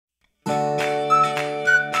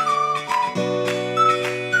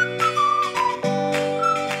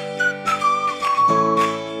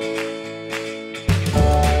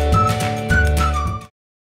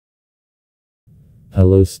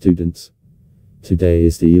Hello students. Today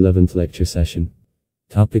is the 11th lecture session.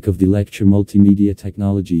 Topic of the lecture: Multimedia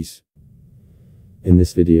Technologies. In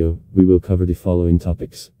this video, we will cover the following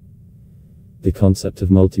topics: the concept of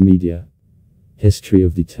multimedia, history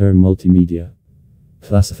of the term multimedia,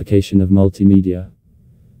 classification of multimedia,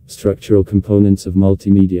 structural components of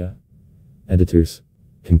multimedia, editors,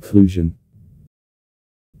 conclusion.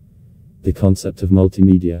 The concept of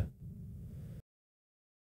multimedia.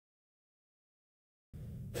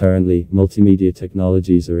 Currently, multimedia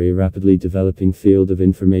technologies are a rapidly developing field of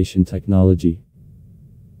information technology.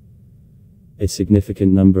 A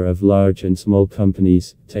significant number of large and small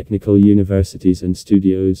companies, technical universities and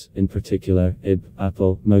studios, in particular IBM,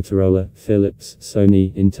 Apple, Motorola, Philips,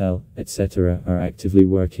 Sony, Intel, etc., are actively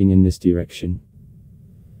working in this direction.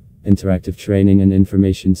 Interactive training and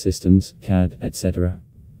information systems, CAD, etc.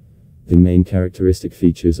 The main characteristic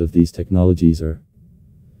features of these technologies are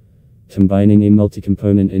combining a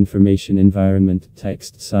multi-component information environment,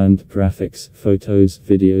 text, sound, graphics, photos,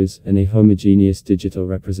 videos, and a homogeneous digital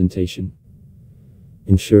representation.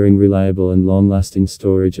 Ensuring reliable and long-lasting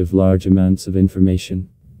storage of large amounts of information.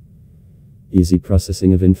 Easy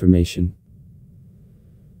processing of information.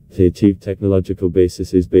 The achieved technological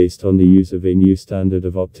basis is based on the use of a new standard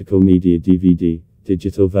of optical media DVD,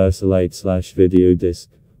 digital Versalite/video disc,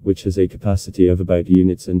 which has a capacity of about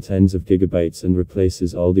units and tens of gigabytes and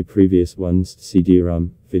replaces all the previous ones: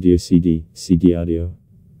 CD-ROM, video CD, CD audio.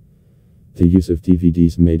 The use of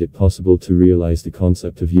DVDs made it possible to realize the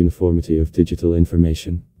concept of uniformity of digital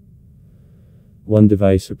information. One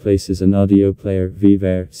device replaces an audio player,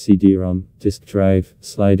 VVR, CD-ROM, disk drive,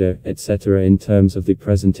 slider, etc. In terms of the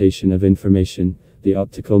presentation of information, the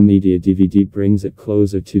optical media DVD brings it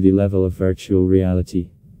closer to the level of virtual reality.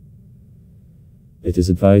 It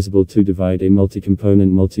is advisable to divide a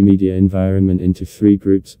multi-component multimedia environment into three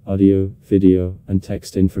groups: audio, video, and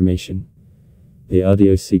text information. The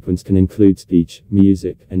audio sequence can include speech,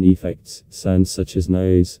 music, and effects, sounds such as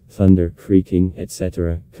noise, thunder, creaking,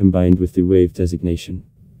 etc., combined with the wave designation.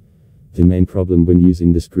 The main problem when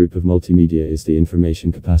using this group of multimedia is the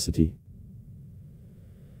information capacity.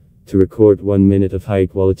 To record 1 minute of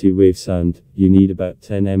high-quality wave sound, you need about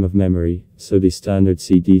 10 M of memory, so the standard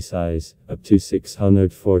CD size, up to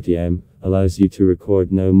 640 M, allows you to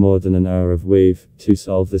record no more than an hour of wave. To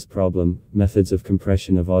solve this problem, methods of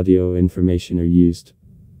compression of audio information are used.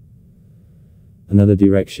 Another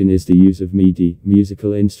direction is the use of MIDI,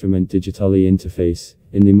 musical instrument digitally interface,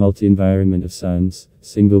 in the multi-environment of sounds,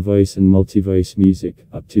 single voice and multi-voice music,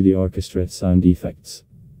 up to the orchestra sound effects.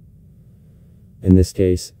 In this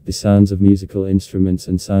case, the sounds of musical instruments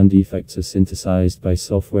and sound effects are synthesized by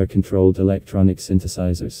software-controlled electronic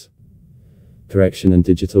synthesizers. Correction and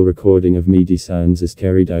digital recording of MIDI sounds is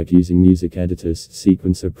carried out using music editors,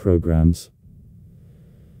 sequencer programs.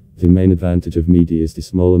 The main advantage of MIDI is the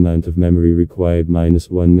small amount of memory required.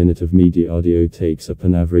 -1 minute of MIDI audio takes up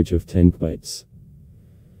an average of 10 bytes.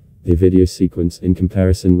 The video sequence, in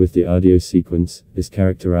comparison with the audio sequence, is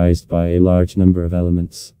characterized by a large number of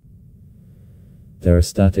elements. There are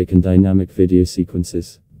static and dynamic video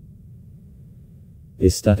sequences. A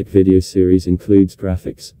static video series includes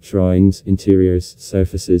graphics, drawings, interiors,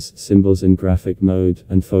 surfaces, symbols in graphic mode,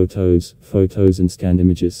 and photos and scanned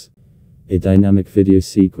images. A dynamic video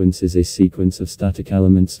sequence is a sequence of static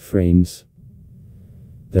elements, frames.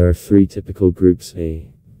 There are three typical groups: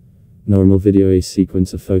 a normal video, a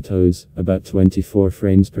sequence of photos, about 24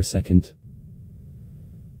 frames per second.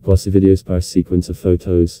 Quasi video, sparse sequence of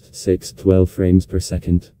photos, 6-12 frames per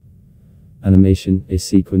second. Animation, a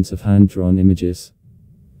sequence of hand-drawn images.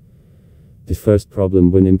 The first problem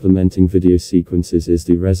when implementing video sequences is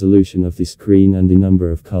the resolution of the screen and the number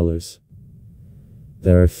of colors.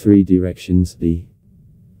 There are three directions. The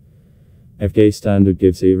FK standard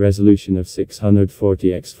gives a resolution of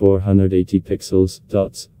 640 x 480 pixels,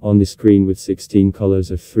 dots, on the screen with 16 colors,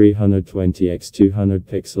 of 320 x 200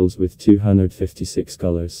 pixels with 256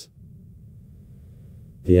 colors.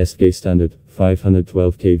 The SK standard,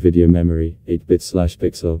 512K video memory,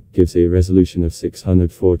 8-bit/pixel, gives a resolution of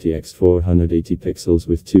 640 x 480 pixels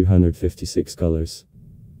with 256 colors.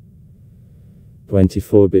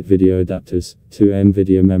 24-bit video adapters, 2M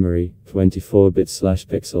video memory,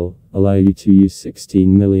 24-bit/pixel, allow you to use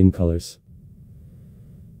 16 million colors.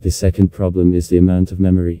 The second problem is the amount of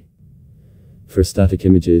memory. For static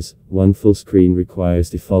images, one full screen requires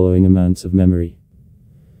the following amounts of memory.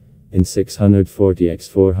 In 640 x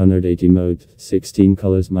 480 mode, 16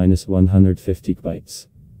 colors -150 bytes.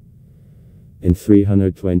 In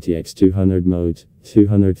 320 x 200 mode,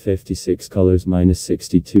 256 colors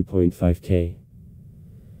 -62.5K.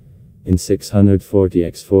 in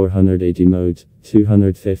 640x480 mode,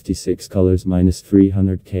 256 colors minus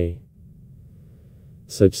 300K.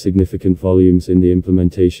 Such significant volumes in the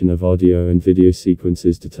implementation of audio and video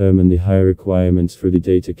sequences determine the high requirements for the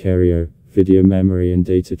data carrier, video memory and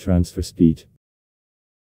data transfer speed.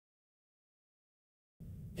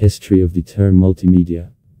 History of the term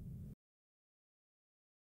multimedia.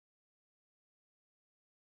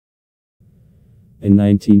 In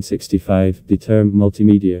 1965, the term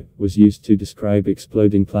multimedia was used to describe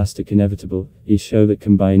Exploding Plastic Inevitable, a show that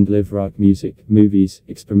combined live rock music, movies,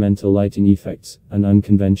 experimental lighting effects, and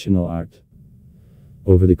unconventional art.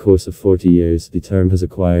 Over the course of 40 years, the term has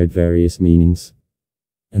acquired various meanings.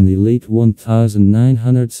 In the late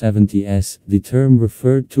 1970s, the term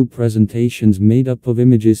referred to presentations made up of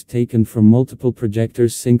images taken from multiple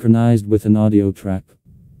projectors synchronized with an audio track.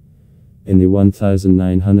 In the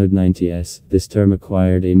 1990s, this term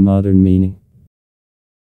acquired a modern meaning.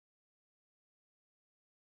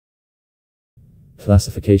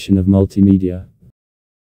 Classification of multimedia.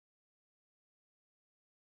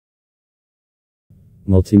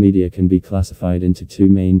 Multimedia can be classified into two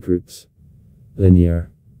main groups.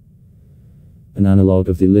 Linear. An analog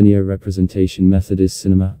of the linear representation method is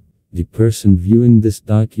cinema. The person viewing this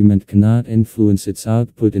document cannot influence its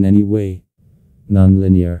output in any way.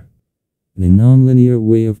 Nonlinear. The nonlinear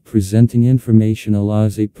way of presenting information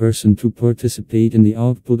allows a person to participate in the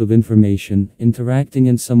output of information, interacting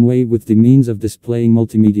in some way with the means of displaying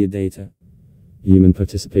multimedia data. Human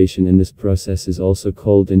participation in this process is also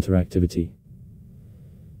called interactivity.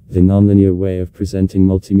 The nonlinear way of presenting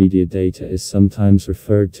multimedia data is sometimes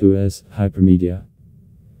referred to as hypermedia.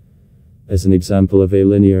 As an example of a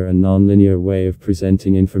linear and nonlinear way of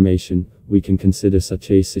presenting information, we can consider such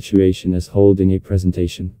a situation as holding a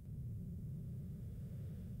presentation.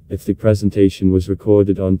 If the presentation was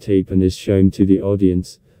recorded on tape and is shown to the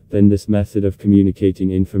audience, then this method of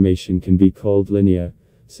communicating information can be called linear,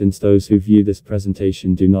 since those who view this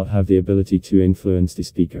presentation do not have the ability to influence the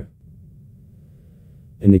speaker.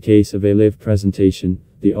 In the case of a live presentation,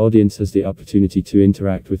 the audience has the opportunity to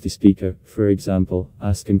interact with the speaker, for example,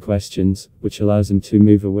 ask him questions, which allows him to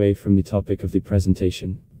move away from the topic of the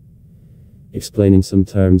presentation. Explaining some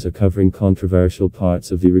terms or covering controversial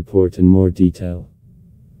parts of the report in more detail.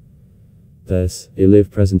 Thus, a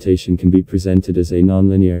live presentation can be presented as a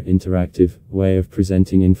nonlinear, interactive way of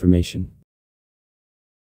presenting information.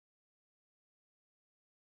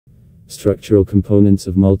 Structural components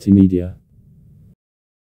of multimedia.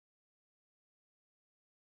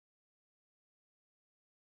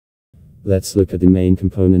 Let's look at the main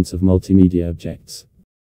components of multimedia objects.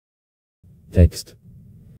 Text.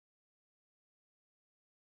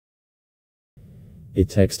 A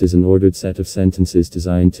text is an ordered set of sentences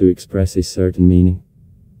designed to express a certain meaning.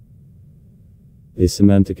 The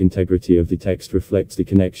semantic integrity of the text reflects the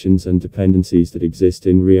connections and dependencies that exist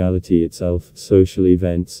in reality itself, social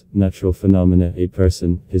events, natural phenomena, a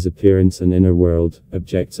person, his appearance and inner world,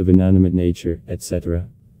 objects of inanimate nature, etc.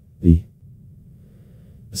 The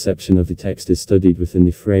perception of the text is studied within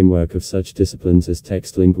the framework of such disciplines as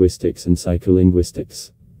text linguistics and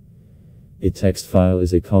psycholinguistics. A text file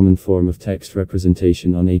is a common form of text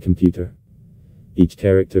representation on a computer. Each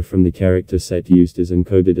character from the character set used is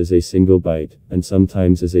encoded as a single byte, and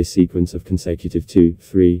sometimes as a sequence of consecutive 2,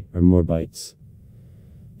 3, or more bytes.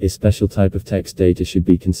 A special type of text data should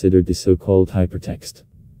be considered the so-called hypertext.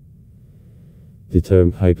 The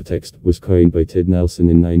term hypertext was coined by Ted Nelson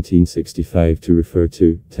in 1965 to refer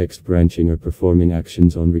to text branching or performing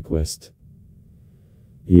actions on request.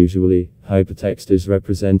 Usually, hypertext is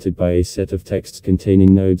represented by a set of texts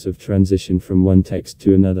containing nodes of transition from one text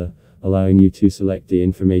to another, allowing you to select the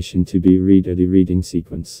information to be read or the reading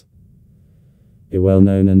sequence. A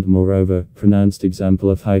well-known and, moreover, pronounced example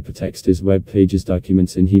of hypertext is web pages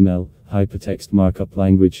documents in HTML, hypertext markup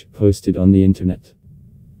language, posted on the internet.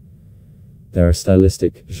 There are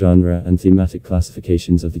stylistic, genre, and thematic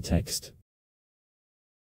classifications of the text.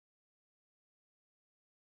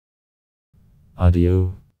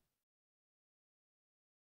 Audio.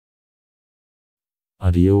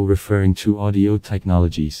 Audio referring to audio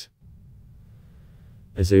technologies.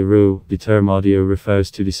 As a rule, the term audio refers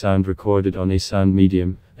to the sound recorded on a sound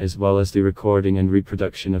medium, as well as the recording and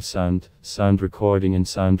reproduction of sound, sound recording and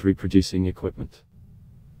sound reproducing equipment.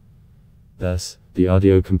 Thus, the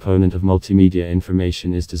audio component of multimedia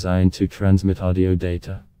information is designed to transmit audio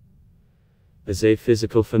data. As a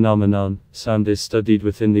physical phenomenon, sound is studied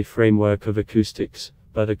within the framework of acoustics,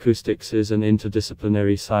 but acoustics is an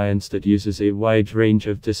interdisciplinary science that uses a wide range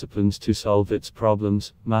of disciplines to solve its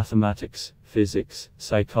problems: mathematics, physics,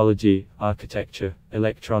 psychology, architecture,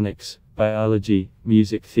 electronics, biology,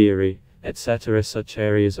 music theory, etc. Such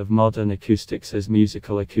areas of modern acoustics as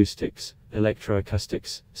musical acoustics,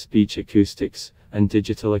 electroacoustics, speech acoustics, and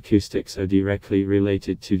digital acoustics are directly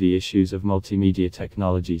related to the issues of multimedia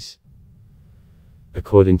technologies.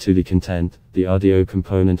 According to the content, the audio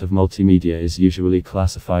component of multimedia is usually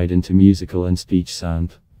classified into musical and speech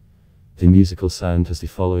sound. The musical sound has the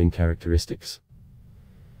following characteristics.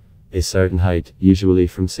 A certain height, usually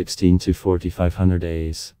from 16 to 4500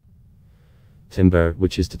 As. Timbre,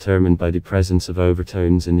 which is determined by the presence of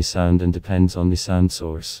overtones in the sound and depends on the sound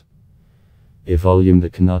source. A volume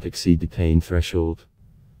that cannot exceed the pain threshold.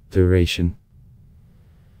 Duration.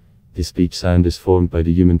 The speech sound is formed by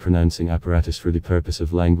the human pronouncing apparatus for the purpose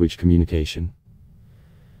of language communication.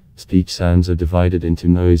 Speech sounds are divided into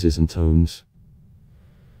noises and tones.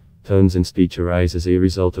 Tones in speech arise as a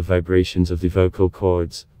result of vibrations of the vocal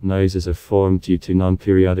cords. Noises are formed due to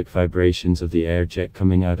non-periodic vibrations of the air jet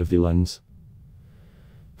coming out of the lungs.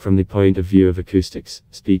 From the point of view of acoustics,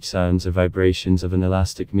 speech sounds are vibrations of an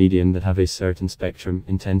elastic medium that have a certain spectrum,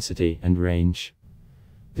 intensity, and range.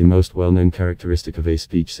 The most well-known characteristic of a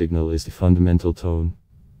speech signal is the fundamental tone.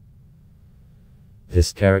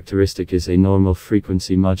 This characteristic is a normal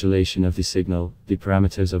frequency modulation of the signal, the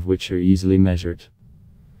parameters of which are easily measured.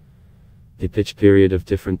 The pitch period of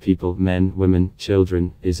different people, men, women,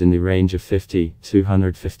 children, is in the range of 50 to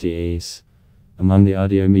 150 As. Among the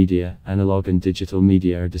audio media, analog and digital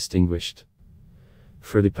media are distinguished.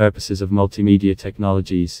 For the purposes of multimedia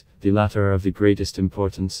technologies, the latter are of the greatest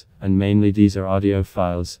importance, and mainly these are audio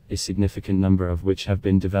files, a significant number of which have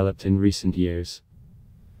been developed in recent years.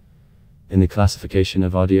 In the classification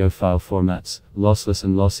of audio file formats, lossless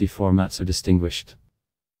and lossy formats are distinguished.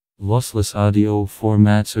 Lossless audio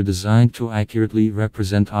formats are designed to accurately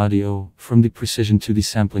represent audio, from the precision to the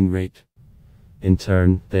sampling rate. In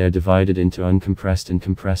turn, they are divided into uncompressed and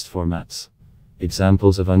compressed formats.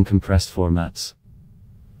 Examples of uncompressed formats: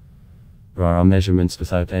 raw measurements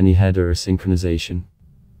without any header or synchronization.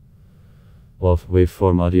 WAV,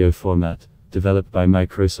 waveform audio format, developed by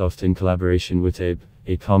Microsoft in collaboration with IB,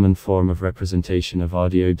 a common form of representation of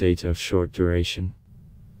audio data of short duration.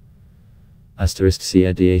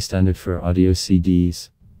 *CADA standard for audio CDs.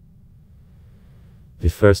 The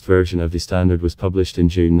first version of the standard was published in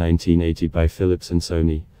June 1980 by Philips and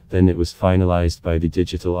Sony, then it was finalized by the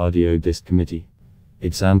Digital Audio Disc Committee.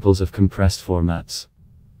 Examples of compressed formats: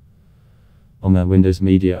 Windows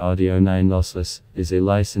Media Audio 9 Lossless, is a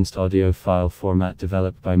licensed audio file format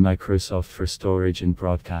developed by Microsoft for storage and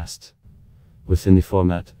broadcast. Within the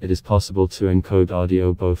format, it is possible to encode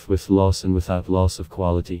audio both with loss and without loss of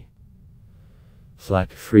quality.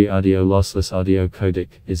 FLAC, Free Audio Lossless Audio Codec,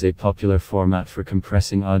 is a popular format for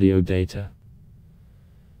compressing audio data.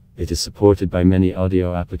 It is supported by many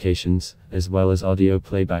audio applications, as well as audio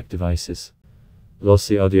playback devices.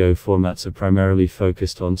 Lossy audio formats are primarily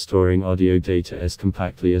focused on storing audio data as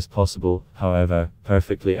compactly as possible, however,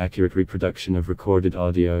 perfectly accurate reproduction of recorded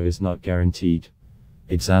audio is not guaranteed.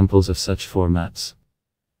 Examples of such formats: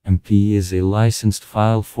 MP is a licensed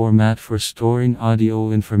file format for storing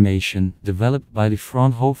audio information, developed by the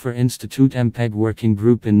Fraunhofer Institute MPEG Working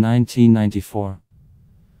Group in 1994.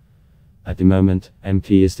 At the moment,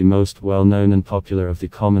 MP is the most well-known and popular of the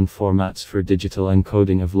common formats for digital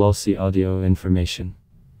encoding of lossy audio information.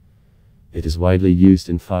 It is widely used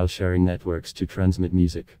in file-sharing networks to transmit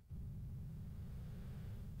music.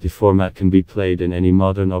 The format can be played in any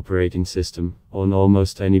modern operating system, on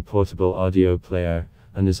almost any portable audio player,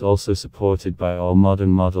 and is also supported by all modern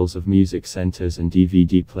models of music centers and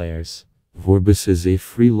DVD players. Vorbis is a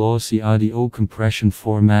free lossy audio compression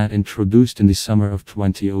format introduced in the summer of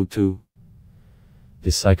 2002. The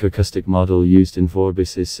psychoacoustic model used in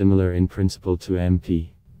Vorbis is similar in principle to MP.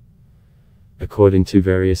 According to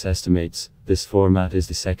various estimates, this format is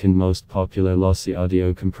the second most popular lossy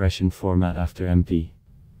audio compression format after MP.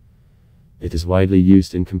 It is widely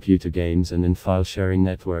used in computer games and in file-sharing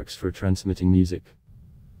networks for transmitting music.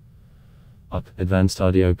 Advanced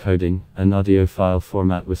audio coding, an audio file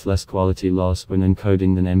format with less quality loss when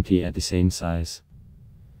encoding than MP at the same size.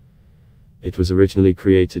 It was originally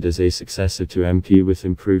created as a successor to MP with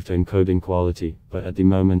improved encoding quality, but at the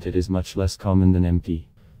moment it is much less common than MP.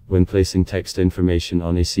 When placing text information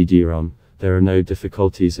on a CD-ROM, there are no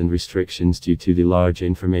difficulties and restrictions due to the large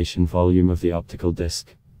information volume of the optical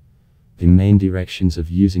disc. The main directions of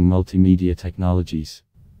using multimedia technologies: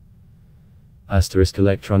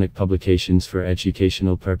 electronic publications for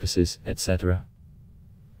educational purposes, etc.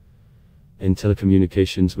 In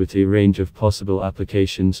telecommunications, with a range of possible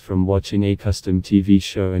applications from watching a custom TV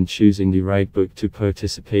show and choosing the right book to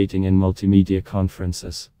participating in multimedia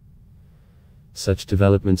conferences. Such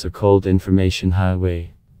developments are called information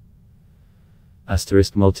highway.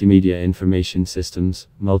 Multimedia information systems,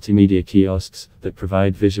 multimedia kiosks that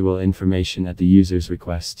provide visual information at the user's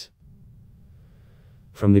request.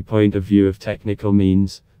 From the point of view of technical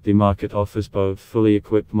means, the market offers both fully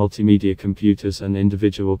equipped multimedia computers and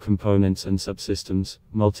individual components and subsystems,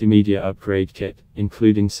 multimedia upgrade kit,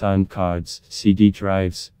 including sound cards, CD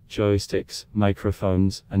drives, joysticks,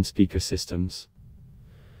 microphones, and speaker systems.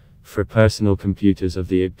 For personal computers of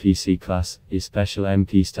the PC class, a special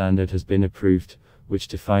MP standard has been approved, which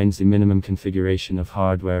defines the minimum configuration of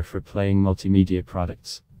hardware for playing multimedia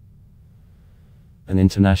products. An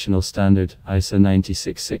international standard, ISO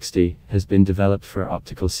 9660, has been developed for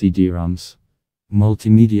optical CD-ROMs.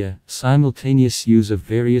 Multimedia, simultaneous use of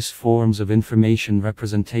various forms of information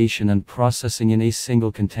representation and processing in a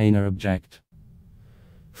single container object.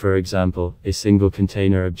 For example, a single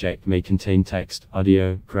container object may contain text,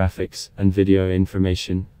 audio, graphics, and video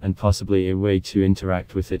information, and possibly a way to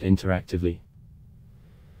interact with it interactively.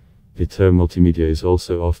 The term multimedia is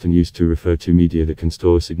also often used to refer to media that can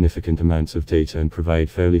store significant amounts of data and provide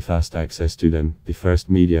fairly fast access to them. The first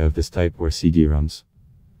media of this type were CD-ROMs.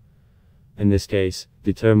 In this case,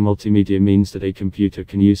 the term multimedia means that a computer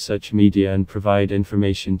can use such media and provide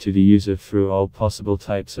information to the user through all possible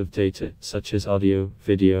types of data, such as audio,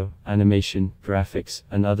 video, animation, graphics,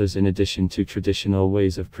 and others, in addition to traditional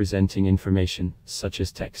ways of presenting information, such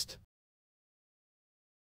as text.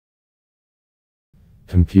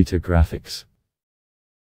 Computer graphics.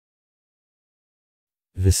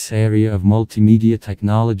 This area of multimedia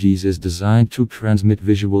technologies is designed to transmit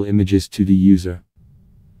visual images to the user.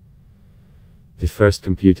 The first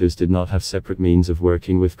computers did not have separate means of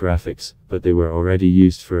working with graphics, but they were already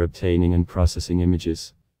used for obtaining and processing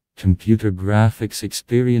images. Computer graphics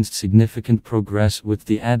experienced significant progress with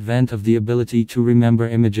the advent of the ability to remember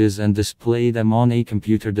images and display them on a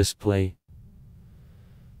computer display.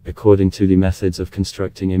 According to the methods of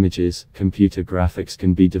constructing images, computer graphics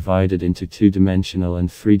can be divided into two-dimensional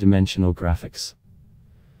and three-dimensional graphics.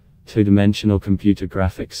 Two-dimensional computer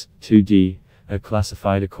graphics, 2D, are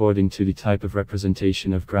classified according to the type of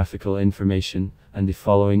representation of graphical information, and the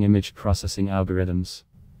following image processing algorithms.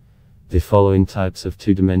 The following types of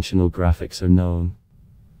two-dimensional graphics are known.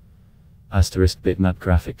 Bitmap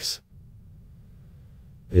graphics.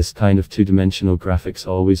 This kind of two-dimensional graphics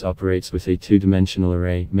always operates with a two-dimensional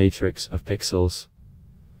array matrix of pixels.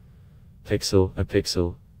 Pixel, a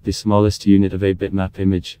pixel, the smallest unit of a bitmap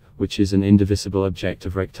image, which is an indivisible object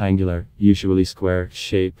of rectangular, usually square,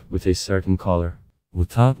 shape, with a certain color.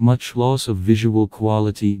 Without much loss of visual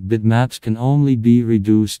quality, bitmaps can only be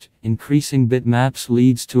reduced. Increasing bitmaps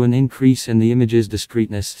leads to an increase in the image's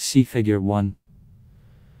discreteness. See Figure 1.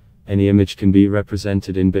 Any image can be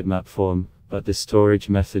represented in bitmap form, but the storage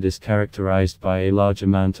method is characterized by a large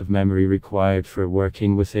amount of memory required for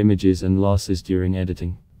working with images and losses during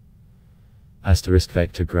editing.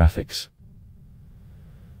 Vector graphics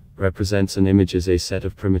represents an image as a set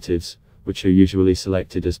of primitives, which are usually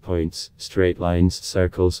selected as points, straight lines,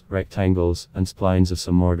 circles, rectangles, and splines of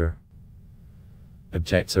some order.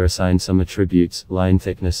 Objects are assigned some attributes, line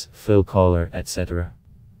thickness, fill color, etc.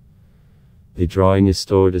 The drawing is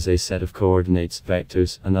stored as a set of coordinates,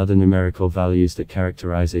 vectors, and other numerical values that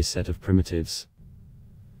characterize a set of primitives.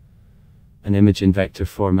 An image in vector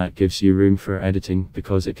format gives you room for editing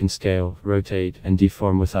because it can scale, rotate, and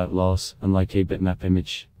deform without loss, unlike a bitmap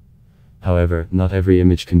image. However, not every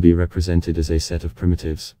image can be represented as a set of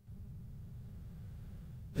primitives.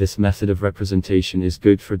 This method of representation is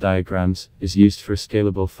good for diagrams, is used for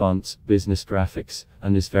scalable fonts, business graphics,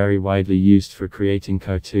 and is very widely used for creating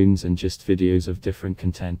cartoons and just videos of different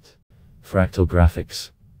content. Fractal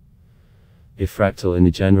graphics. A fractal in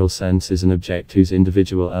the general sense is an object whose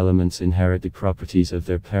individual elements inherit the properties of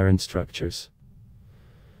their parent structures.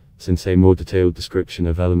 Since a more detailed description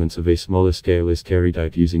of elements of a smaller scale is carried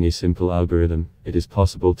out using a simple algorithm, it is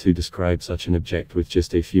possible to describe such an object with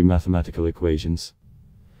just a few mathematical equations.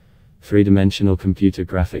 Three-dimensional computer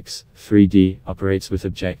graphics, 3D, operates with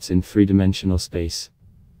objects in three-dimensional space.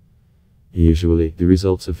 Usually, the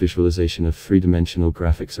results of visualization of three-dimensional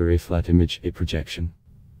graphics are a flat image, a projection.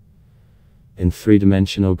 In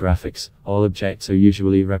three-dimensional graphics, all objects are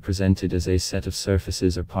usually represented as a set of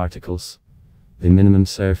surfaces or particles. The minimum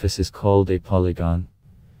surface is called a polygon.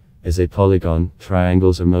 As a polygon,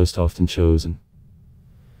 triangles are most often chosen.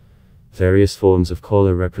 Various forms of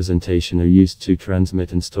color representation are used to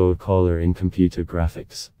transmit and store color in computer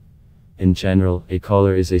graphics. In general, a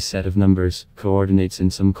color is a set of numbers, coordinates in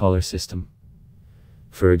some color system.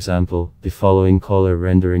 For example, the following color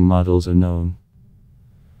rendering models are known.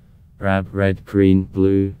 RAB, red, green,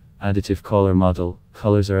 blue, Additive color model.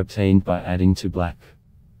 Colors are obtained by adding to black.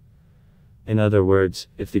 In other words,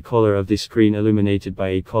 if the color of the screen illuminated by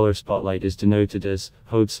a color spotlight is denoted as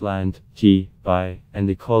Hodsland, G, by, and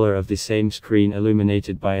the color of the same screen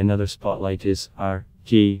illuminated by another spotlight is R,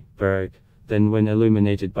 G, Berg, then when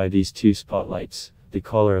illuminated by these two spotlights, the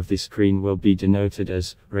color of the screen will be denoted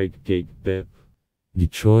as Rig, Gig, Bip. The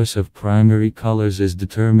choice of primary colors is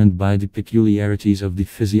determined by the peculiarities of the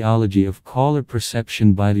physiology of color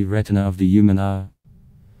perception by the retina of the human eye.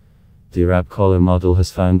 The RAB color model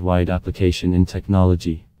has found wide application in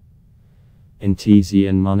technology. In TZ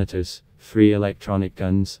and monitors, free electronic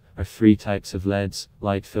guns, or 3 types of LEDs,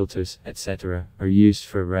 light filters, etc., are used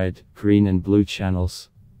for red, green and blue channels.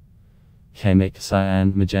 Chemic,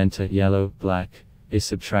 cyan, magenta, yellow, black, a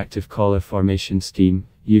subtractive color formation scheme,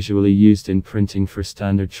 usually used in printing for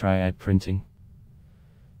standard triad printing.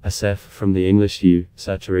 SF from the English hue,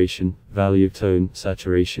 saturation, value, tone,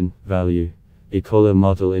 saturation, value. A color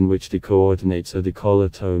model in which the coordinates are the color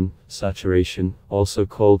tone, saturation, also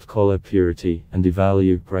called color purity, and the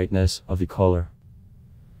value, brightness, of the color.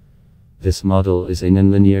 This model is a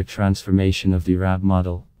nonlinear transformation of the RAB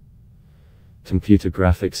model. Computer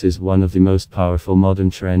graphics is one of the most powerful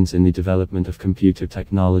modern trends in the development of computer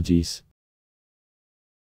technologies.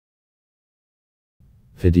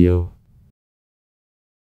 Video.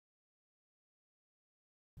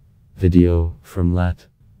 Video, from Lat.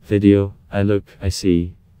 Video, I look, I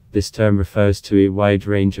see. This term refers to a wide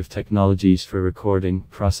range of technologies for recording,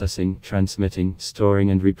 processing, transmitting,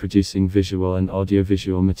 storing and reproducing visual and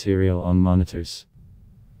audiovisual material on monitors.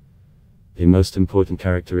 The most important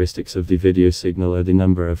characteristics of the video signal are the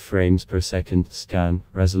number of frames per second, scan,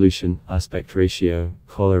 resolution, aspect ratio,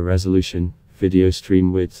 color resolution, video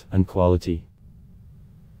stream width, and quality.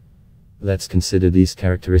 Let's consider these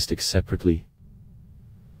characteristics separately.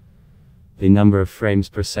 The number of frames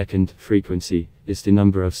per second, frequency, is the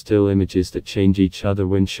number of still images that change each other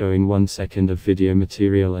when showing 1 second of video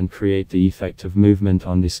material and create the effect of movement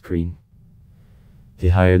on the screen. The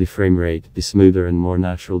higher the frame rate, the smoother and more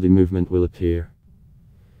natural the movement will appear.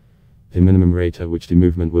 The minimum rate at which the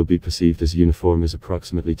movement will be perceived as uniform is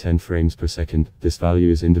approximately 10 frames per second. This value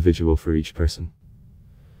is individual for each person.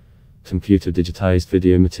 Computer digitized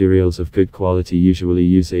video materials of good quality usually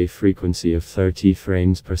use a frequency of 30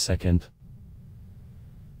 frames per second.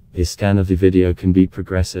 A scan of the video can be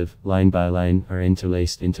progressive, line by line, or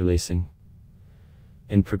interlacing.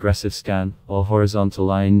 In progressive scan, all horizontal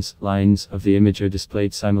lines of the image are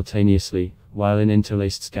displayed simultaneously, while in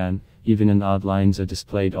interlaced scan, even and odd lines are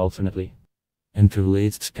displayed alternately.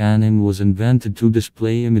 Interlaced scanning was invented to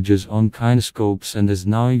display images on kinescopes and is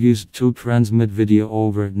now used to transmit video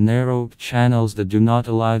over narrow channels that do not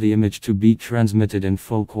allow the image to be transmitted in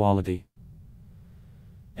full quality.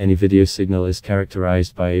 Any video signal is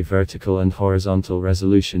characterized by a vertical and horizontal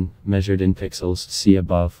resolution, measured in pixels, see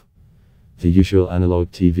above. The usual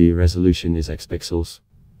analog TV resolution is X pixels.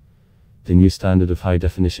 The new standard of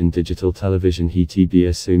high-definition digital television HDTV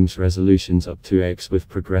assumes resolutions up to X with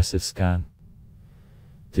progressive scan.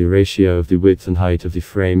 The ratio of the width and height of the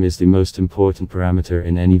frame is the most important parameter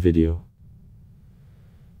in any video.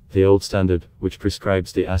 The old standard, which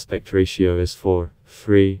prescribes the aspect ratio as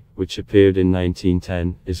 4:3, which appeared in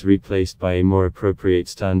 1910, is replaced by a more appropriate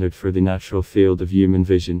standard for the natural field of human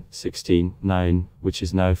vision, 16:9, which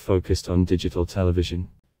is now focused on digital television.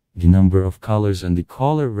 The number of colors and the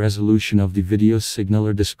color resolution of the video signal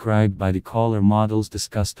are described by the color models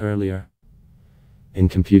discussed earlier. In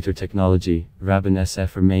computer technology, RAB and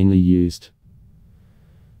SF are mainly used.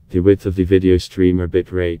 The width of the video stream or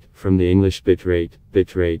bit rate, from the English bit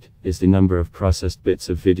rate, is the number of processed bits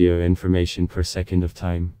of video information per second of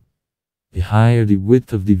time. The higher the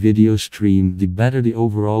width of the video stream, the better the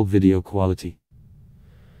overall video quality.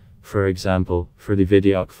 For example, for the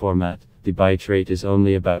video format, the byte rate is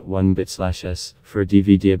only about 1 bit/s, for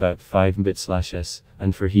DVD about 5 bit/s,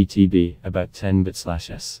 and for HDTV about 10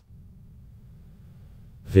 bit/s.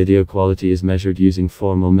 Video quality is measured using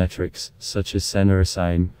formal metrics, such as SEN or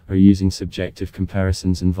SIME, or using subjective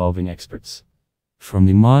comparisons involving experts. From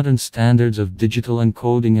the modern standards of digital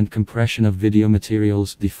encoding and compression of video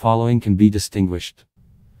materials, the following can be distinguished.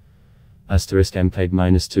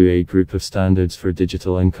 *MPEG-2, a group of standards for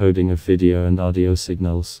digital encoding of video and audio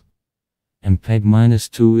signals.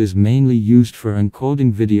 MPEG-2 is mainly used for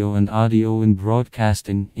encoding video and audio in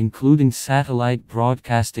broadcasting, including satellite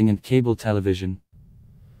broadcasting and cable television.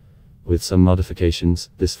 With some modifications,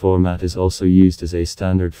 this format is also used as a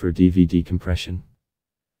standard for DVD compression.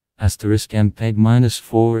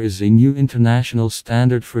 *MPEG-4 is a new international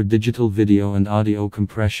standard for digital video and audio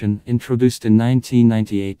compression, introduced in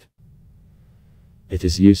 1998. It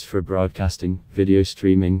is used for broadcasting, video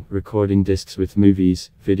streaming, recording discs with movies,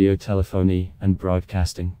 video telephony, and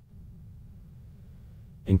broadcasting.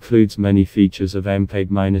 Includes many features of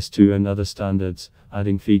MPEG-2 and other standards,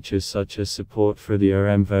 adding features such as support for the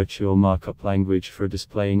RM virtual markup language for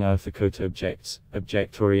displaying Authocode objects,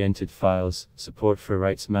 object-oriented files, support for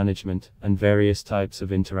rights management, and various types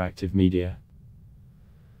of interactive media.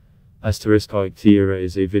 *OICT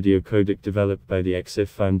is a video codec developed by the EXIF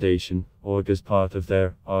Foundation, org as part of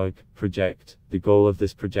their ORG project. The goal of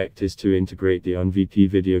this project is to integrate the ONVP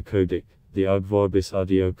video codec, the ORG Vorbis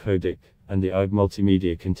audio codec, and the ORG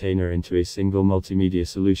multimedia container into a single multimedia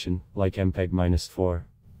solution, like MPEG-4.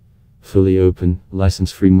 Fully open,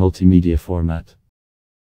 license-free multimedia format.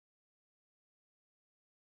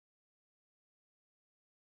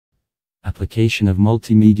 Application of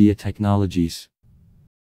multimedia technologies.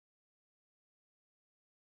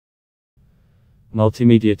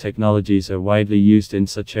 Multimedia technologies are widely used in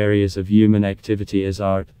such areas of human activity as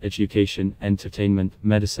art, education, entertainment,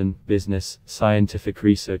 medicine, business, scientific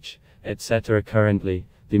research, etc. Currently,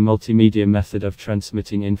 the multimedia method of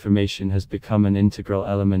transmitting information has become an integral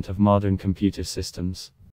element of modern computer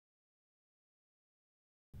systems.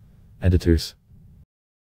 Editors.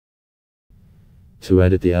 To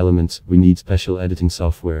edit the elements, we need special editing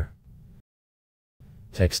software.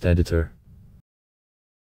 Text editor.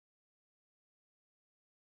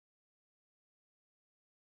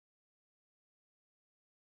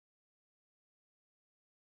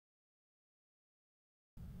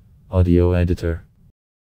 Audio editor.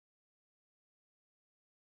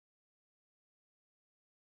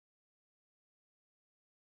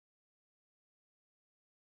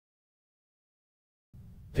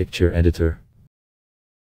 Picture editor.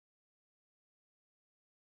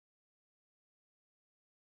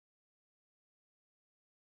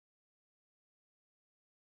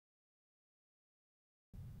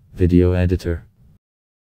 Video editor.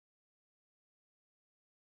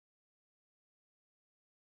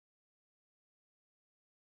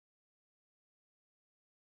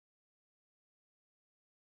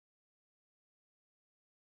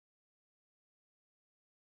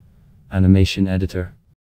 Animation editor.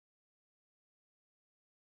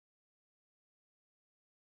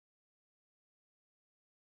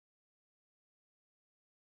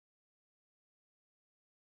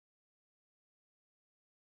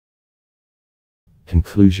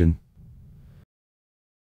 Conclusion.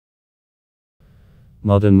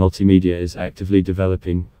 Modern multimedia is actively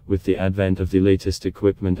developing, with the advent of the latest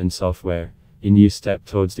equipment and software. A new step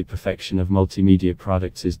towards the perfection of multimedia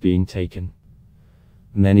products is being taken.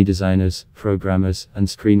 Many designers, programmers, and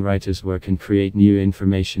screenwriters work and create new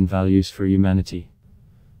information values for humanity.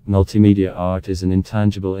 Multimedia art is an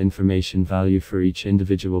intangible information value for each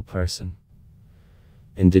individual person.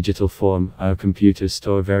 In digital form, our computers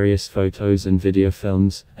store various photos and video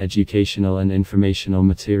films, educational and informational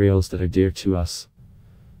materials that are dear to us.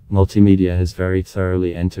 Multimedia has very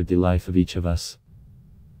thoroughly entered the life of each of us.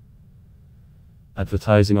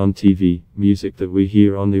 Advertising on TV, music that we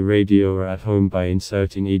hear on the radio or at home by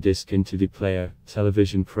inserting a disc into the player,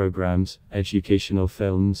 television programs, educational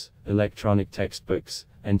films, electronic textbooks,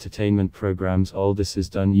 entertainment programs, all this is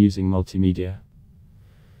done using multimedia.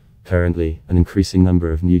 Currently, an increasing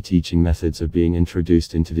number of new teaching methods are being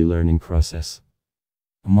introduced into the learning process.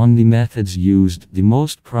 Among the methods used, the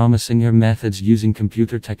most promising are methods using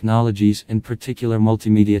computer technologies, in particular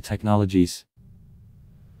multimedia technologies.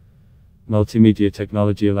 Multimedia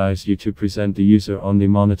technology allows you to present the user on the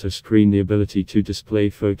monitor screen the ability to display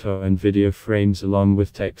photo and video frames along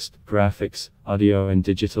with text, graphics, audio and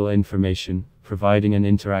digital information, providing an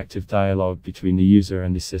interactive dialogue between the user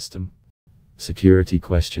and the system. Security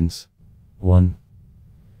questions. 1.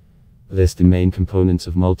 List the main components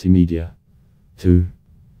of multimedia. 2.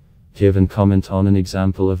 Give and comment on an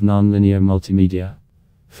example of nonlinear multimedia.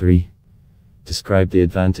 3. Describe the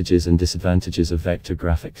advantages and disadvantages of vector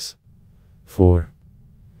graphics. 4.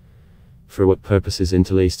 For what purpose is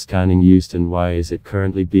interlaced scanning used and why is it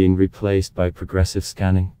currently being replaced by progressive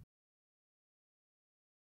scanning?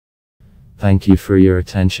 Thank you for your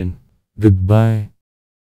attention. Goodbye.